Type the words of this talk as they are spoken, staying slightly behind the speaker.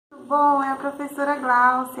bom? É a professora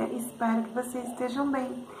Gláucia, espero que vocês estejam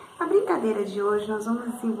bem. A brincadeira de hoje nós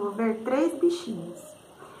vamos desenvolver 3 bichinhos.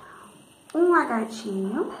 Um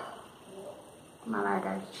lagartinho, uma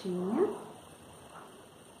lagartinha,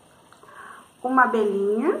 uma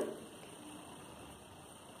abelhinha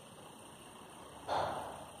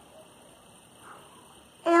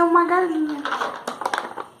e uma galinha.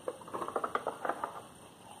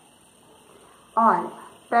 Olha,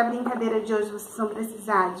 para a brincadeira de hoje vocês vão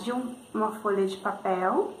precisar de uma folha de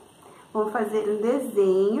papel, vão fazer um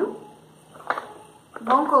desenho,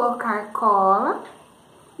 vão colocar cola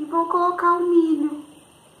e vão colocar o milho.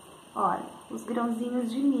 Olha, os grãozinhos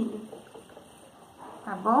de milho,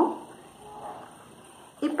 tá bom?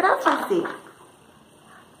 E para fazer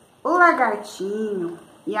o lagartinho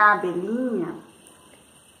e a abelhinha,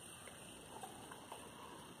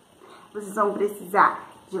 vocês vão precisar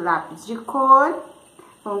de lápis de cor,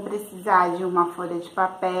 vão precisar de uma folha de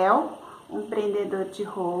papel, um prendedor de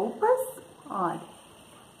roupas, olha,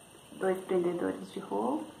 2 prendedores de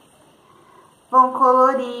roupa, vão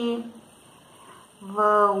colorir,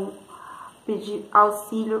 vão pedir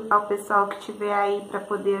auxílio ao pessoal que estiver aí para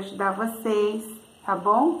poder ajudar vocês, tá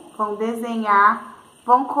bom? Vão desenhar,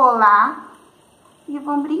 vão colar e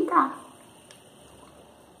vão brincar.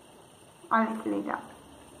 Olha que legal.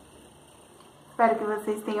 Espero que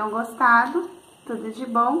vocês tenham gostado. Tudo de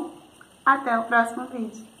bom. Até o próximo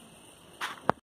vídeo.